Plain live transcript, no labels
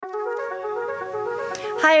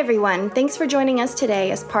Hi everyone, thanks for joining us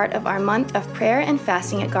today as part of our month of prayer and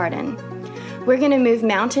fasting at Garden. We're going to move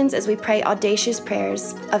mountains as we pray audacious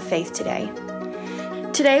prayers of faith today.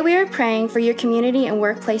 Today we are praying for your community and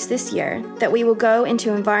workplace this year, that we will go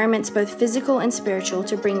into environments both physical and spiritual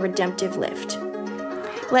to bring redemptive lift.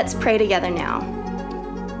 Let's pray together now.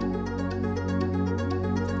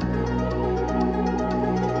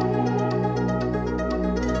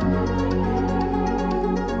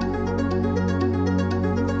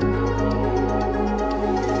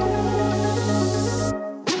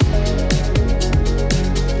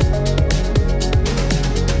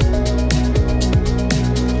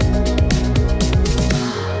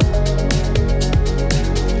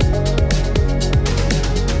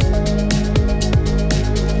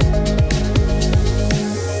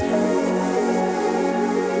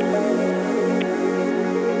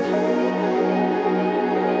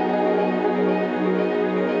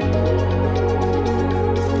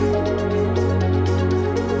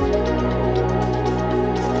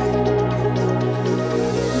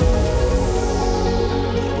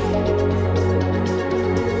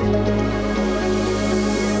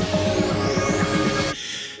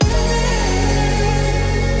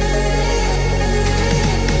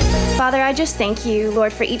 Father, I just thank you,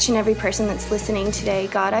 Lord, for each and every person that's listening today,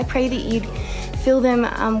 God. I pray that you'd fill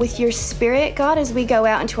them with your spirit, God, as we go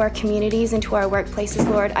out into our communities, into our workplaces,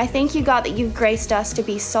 Lord. I thank you, God, that you've graced us to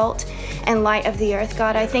be salt and light of the earth,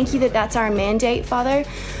 God. I thank you that that's our mandate, Father.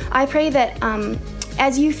 I pray that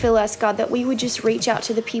as you fill us, God, that we would just reach out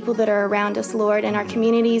to the people that are around us, Lord, in our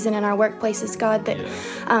communities and in our workplaces, God, that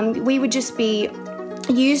we would just be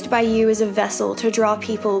used by you as a vessel to draw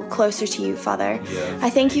people closer to you, Father. Yes. I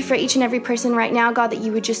thank you for each and every person right now, God, that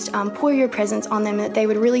you would just pour your presence on them, that they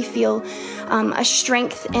would really feel a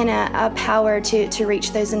strength and a power to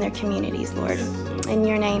reach those in their communities, Lord. Yes. In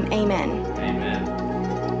your name, amen.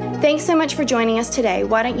 Amen. Thanks so much for joining us today.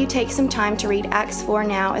 Why don't you take some time to read Acts 4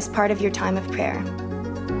 now as part of your time of prayer?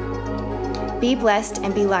 Be blessed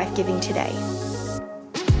and be life-giving today.